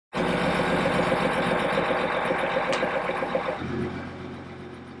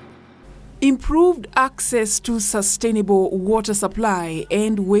Improved access to sustainable water supply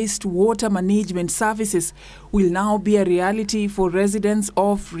and wastewater management services will now be a reality for residents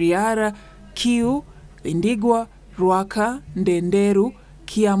of Riara, Kiu, Indigwa, Ruaka, Ndenderu,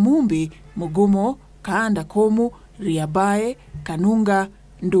 Kiamumbi, Mugumo, Kaandakomu, Riabae, Kanunga,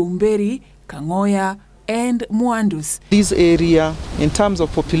 Ndumberi, Kangoya, and Muandus. This area, in terms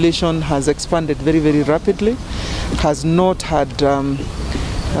of population, has expanded very, very rapidly, has not had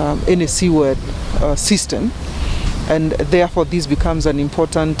any sewerage system, and therefore this becomes an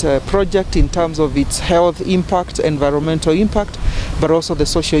important project in terms of its health impact, environmental impact, but also the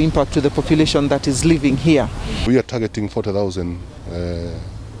social impact to the population that is living here. We are targeting 40,000,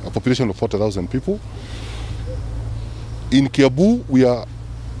 a population of 40,000 people. In Kiambu, we are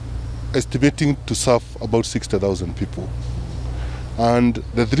estimating to serve about 60,000 people. And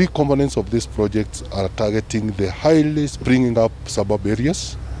the three components of this project are targeting the highly springing up suburb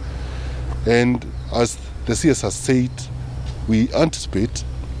areas. And as the CS has said, we anticipate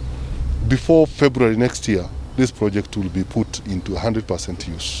before February next year, this project will be put into 100%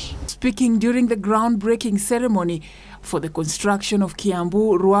 use. Speaking during the groundbreaking ceremony for the construction of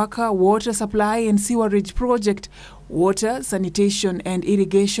Kiambu-Ruaka water supply and sewerage project, Water, Sanitation and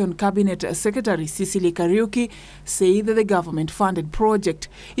Irrigation Cabinet Secretary Sicily Kariuki said that the government-funded project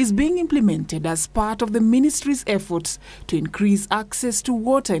is being implemented as part of the ministry's efforts to increase access to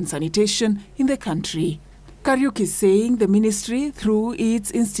water and sanitation in the country. Kariuki saying the ministry, through its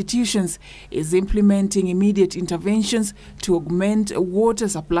institutions, is implementing immediate interventions to augment water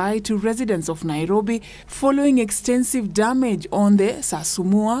supply to residents of Nairobi following extensive damage on the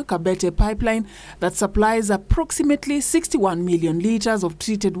Sasumua-Kabete pipeline that supplies approximately 61 million litres of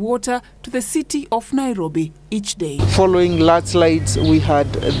treated water to the city of Nairobi each day. Following landslides, we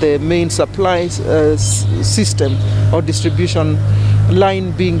had the main supply system or distribution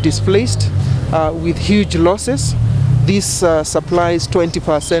line being displaced with huge losses. This supplies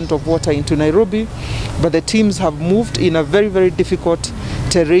 20% of water into Nairobi, but the teams have moved in a very, very difficult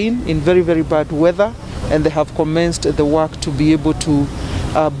terrain, in very, very bad weather, and they have commenced the work to be able to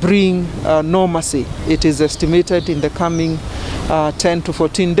bring normalcy. It is estimated in the coming 10 to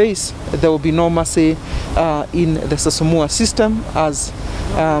 14 days there will be normalcy in the Sasumua system, as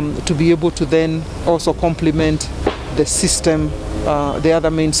to be able to then also complement the system, the other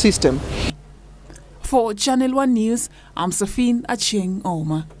main system. For Channel 1 News, I'm Safin Acheng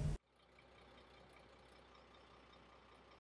Oma.